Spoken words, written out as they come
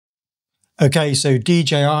Okay, so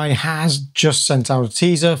DJI has just sent out a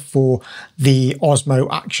teaser for the Osmo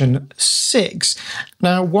Action 6.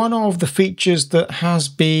 Now, one of the features that has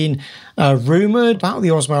been rumoured about the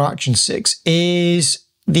Osmo Action 6 is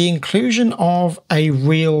the inclusion of a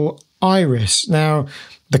real iris. Now,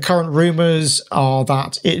 the current rumours are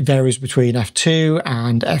that it varies between f2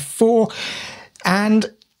 and f4,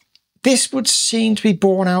 and this would seem to be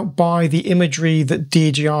borne out by the imagery that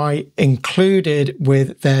DJI included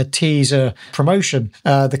with their teaser promotion.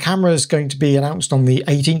 The camera is going to be announced on the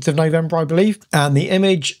 18th of November, I believe, and the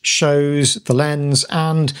image shows the lens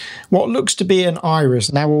and what looks to be an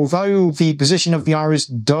iris. Now, although the position of the iris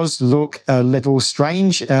does look a little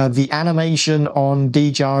strange, the animation on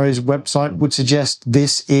DJI's website would suggest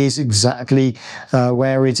this is exactly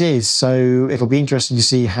where it is. So it'll be interesting to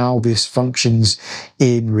see how this functions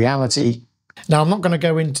in reality. Now, I'm not going to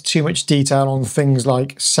go into too much detail on things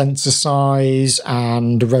like sensor size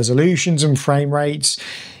and resolutions and frame rates.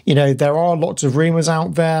 You know, there are lots of rumours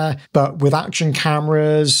out there, but with action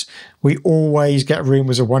cameras, we always get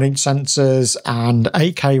rumours of 1-inch sensors and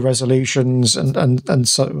 8K resolutions and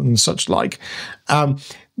such like.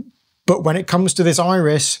 But when it comes to this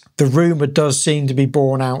iris, the rumour does seem to be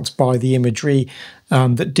borne out by the imagery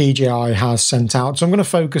that DJI has sent out. So I'm going to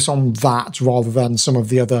focus on that rather than some of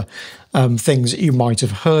the other things that you might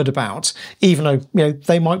have heard about. Even though, you know,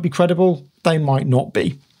 they might be credible, they might not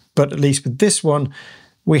be. But at least with this one,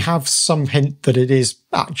 we have some hint that it is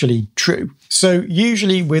actually true. So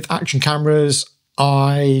usually with action cameras,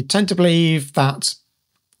 I tend to believe that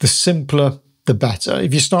the simpler the better.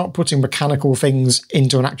 If you start putting mechanical things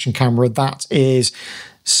into an action camera, that is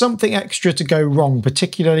something extra to go wrong,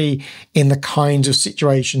 particularly in the kinds of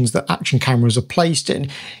situations that action cameras are placed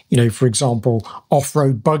in. You know, for example,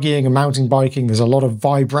 off-road buggying and mountain biking, there's a lot of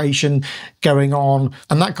vibration going on,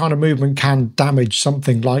 and that kind of movement can damage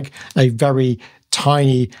something like a very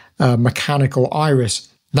tiny mechanical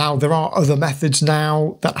iris. Now, there are other methods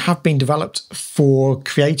now that have been developed for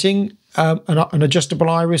creating an adjustable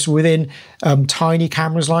iris within tiny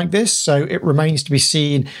cameras like this, so it remains to be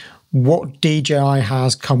seen what DJI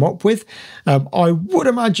has come up with. I would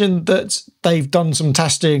imagine that they've done some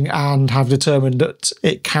testing and have determined that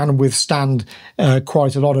it can withstand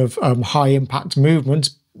quite a lot of high impact movement,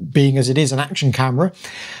 being as it is an action camera.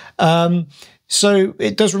 So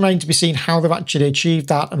it does remain to be seen how they've actually achieved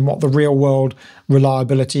that and what the real world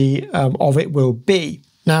reliability of it will be.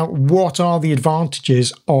 Now, what are the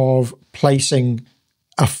advantages of placing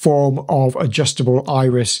a form of adjustable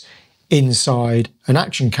iris inside an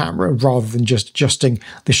action camera rather than just adjusting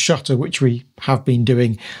the shutter, which we have been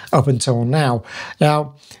doing up until now?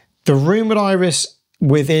 Now, the rumoured iris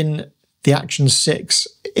within the Action 6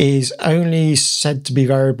 is only said to be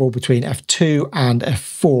variable between f2 and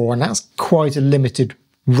f4, and that's quite a limited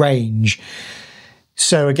range.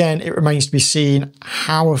 So again, it remains to be seen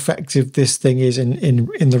how effective this thing is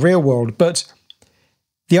in the real world. But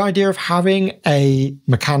the idea of having a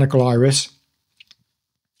mechanical iris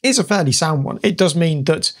is a fairly sound one. It does mean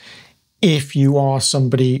that if you are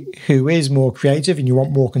somebody who is more creative and you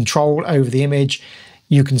want more control over the image,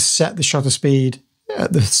 you can set the shutter speed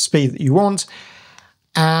at the speed that you want,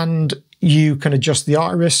 and you can adjust the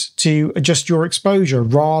iris to adjust your exposure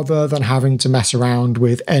rather than having to mess around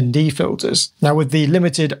with ND filters. Now, with the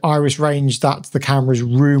limited iris range that the camera is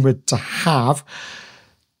rumoured to have,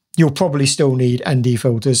 you'll probably still need ND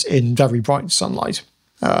filters in very bright sunlight.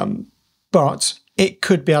 But it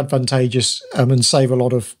could be advantageous and save a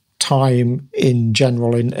lot of time in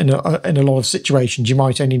general in a lot of situations. You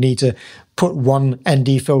might only need to put one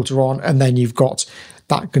ND filter on and then you've got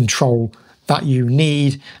that control that you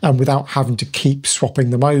need, and without having to keep swapping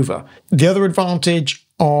them over. The other advantage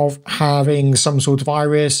of having some sort of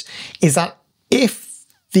iris is that if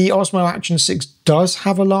the Osmo Action 6 does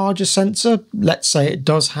have a larger sensor, let's say it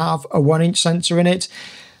does have a 1-inch sensor in it,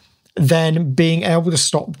 then being able to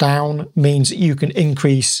stop down means that you can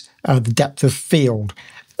increase the depth of field.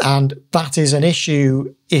 And that is an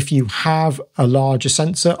issue if you have a larger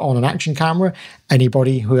sensor on an action camera.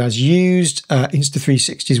 Anybody who has used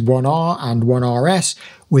Insta360's 1R and 1RS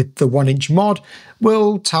with the 1-inch mod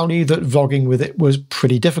will tell you that vlogging with it was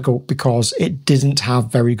pretty difficult because it didn't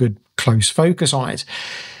have very good close focus on it.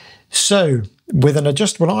 So with an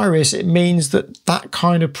adjustable iris, it means that that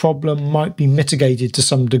kind of problem might be mitigated to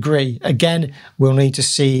some degree. Again, we'll need to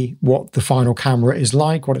see what the final camera is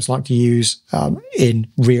like, what it's like to use in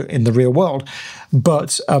the real world.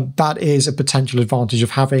 But that is a potential advantage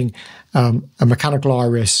of having a mechanical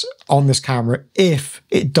iris on this camera if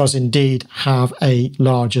it does indeed have a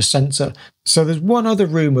larger sensor. So there's one other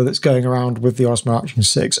rumour that's going around with the Osmo Action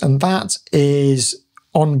 6, and that is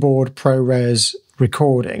onboard ProRes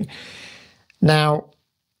recording. Now,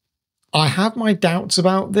 I have my doubts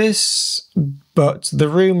about this, but the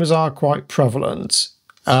rumours are quite prevalent.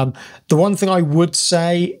 The one thing I would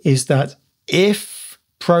say is that if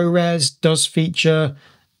ProRes does feature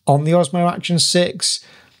on the Osmo Action 6,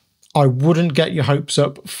 I wouldn't get your hopes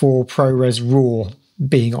up for ProRes RAW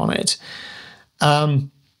being on it.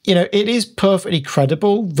 You know, it is perfectly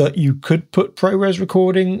credible that you could put ProRes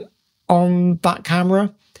recording on that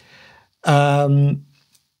camera. But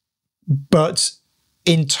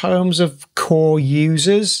in terms of core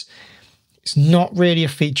users, it's not really a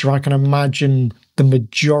feature I can imagine the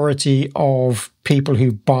majority of people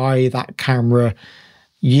who buy that camera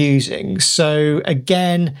using. So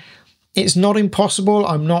again, it's not impossible.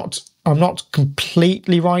 I'm not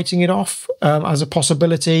completely writing it off as a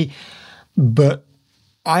possibility, but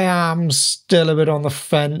I am still a bit on the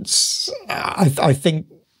fence.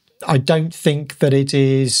 I don't think that it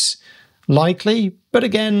is likely, but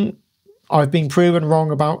again, I've been proven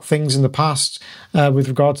wrong about things in the past with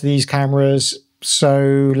regard to these cameras.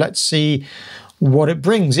 So let's see what it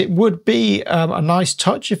brings. It would be a nice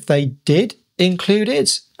touch if they did include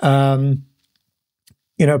it, you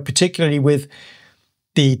know, particularly with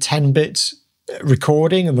the 10-bit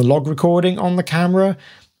recording and the log recording on the camera.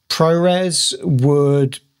 ProRes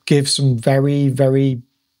would give some very, very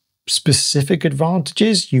specific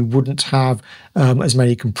advantages. You wouldn't have as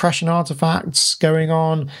many compression artifacts going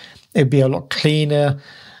on. It'd be a lot cleaner,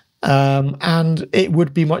 and it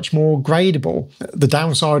would be much more gradable. The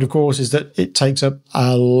downside, of course, is that it takes up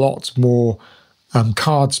a lot more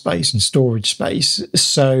card space and storage space.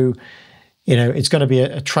 So, you know, it's going to be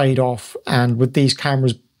a trade-off. And with these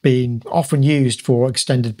cameras being often used for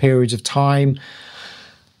extended periods of time,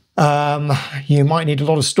 you might need a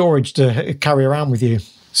lot of storage to carry around with you.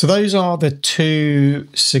 So those are the two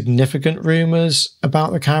significant rumours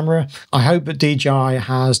about the camera. I hope that DJI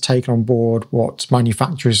has taken on board what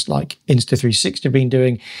manufacturers like Insta360 have been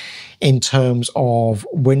doing in terms of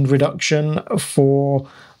wind reduction for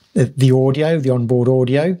the audio, the onboard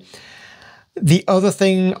audio. The other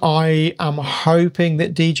thing I am hoping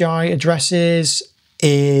that DJI addresses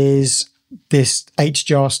is this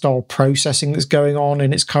HDR style processing that's going on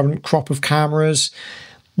in its current crop of cameras.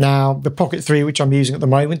 Now, the Pocket 3, which I'm using at the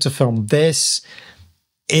moment to film this,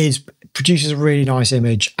 produces a really nice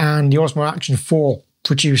image, and the Osmo Action 4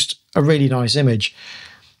 produced a really nice image.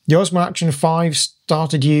 The Osmo Action 5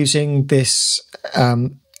 started using this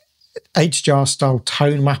HDR style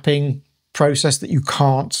tone mapping process that you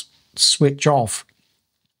can't switch off,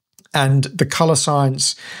 and the color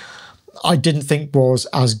science I didn't think was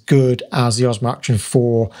as good as the Osmo Action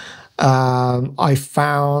 4. I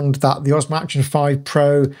found that the Osmo Action 5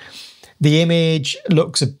 Pro, the image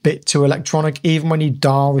looks a bit too electronic. Even when you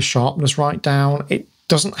dial the sharpness right down, it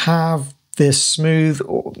doesn't have this smooth,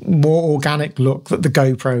 more organic look that the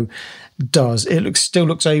GoPro does. It still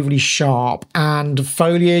looks overly sharp, and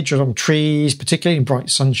foliage on trees, particularly in bright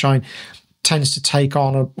sunshine, tends to take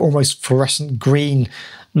on an almost fluorescent green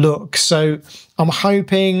look. So I'm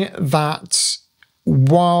hoping that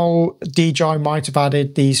while DJI might have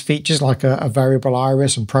added these features like a variable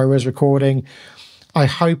iris and ProRes recording, I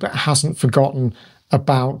hope it hasn't forgotten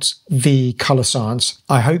about the color science.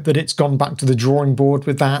 I hope that it's gone back to the drawing board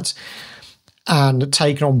with that and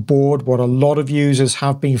taken on board what a lot of users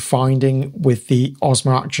have been finding with the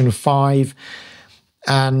Osmo Action 5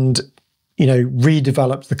 and, you know,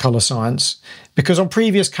 redeveloped the color science. Because on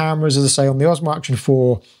previous cameras, as I say, on the Osmo Action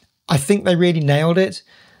 4, I think they really nailed it.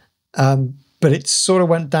 But it sort of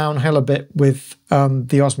went downhill a bit with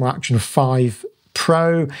the Osmo Action 5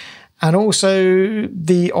 Pro, and also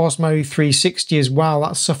the Osmo 360 as well.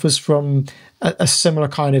 That suffers from a similar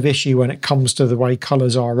kind of issue when it comes to the way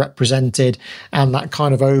colours are represented and that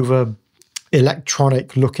kind of over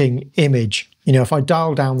electronic looking image. You know, if I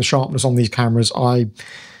dial down the sharpness on these cameras, I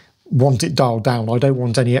want it dialed down. I don't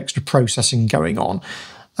want any extra processing going on.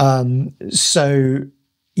 So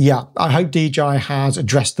yeah, I hope DJI has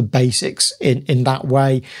addressed the basics in that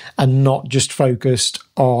way and not just focused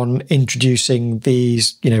on introducing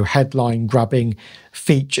these, you know, headline grabbing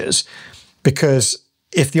features. Because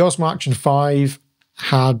if the Osmo Action 5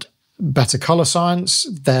 had better color science,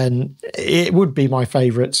 then it would be my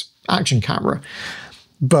favorite action camera.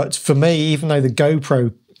 But for me, even though the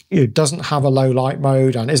GoPro doesn't have a low light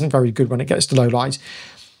mode and isn't very good when it gets to low light,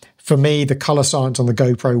 for me, the color science on the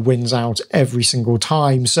GoPro wins out every single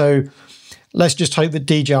time. So let's just hope that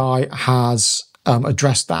DJI has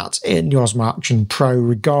address that in the Osmo Action Pro,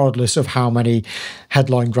 regardless of how many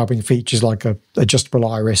headline-grabbing features like a adjustable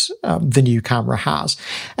iris the new camera has.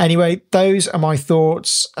 Anyway, those are my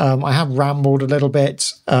thoughts. I have rambled a little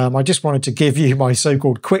bit. I just wanted to give you my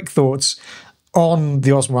so-called quick thoughts on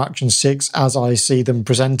the Osmo Action 6 as I see them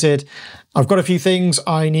presented. I've got a few things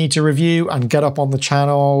I need to review and get up on the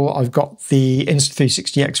channel. I've got the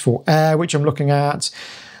Insta360 X4 Air, which I'm looking at,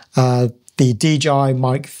 the DJI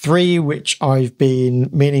Mic 3, which I've been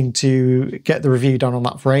meaning to get the review done on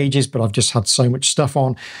that for ages, but I've just had so much stuff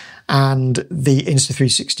on, and the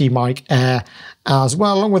Insta360 Mic Air as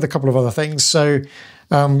well, along with a couple of other things. So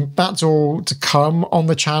that's all to come on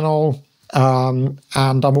the channel, and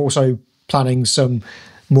I'm also planning some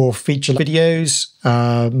more feature videos,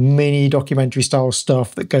 mini documentary style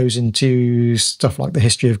stuff that goes into stuff like the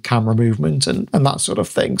history of camera movement and that sort of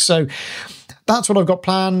thing. So that's what I've got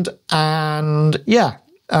planned. And yeah,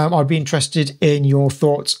 I'd be interested in your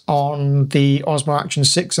thoughts on the Osmo Action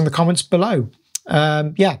 6 in the comments below.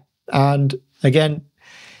 Yeah, and again,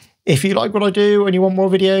 if you like what I do and you want more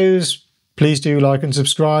videos, please do like and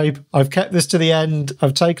subscribe. I've kept this to the end.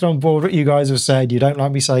 I've taken on board what you guys have said. You don't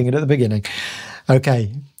like me saying it at the beginning.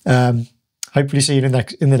 Okay. Hopefully see you in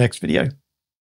the next video.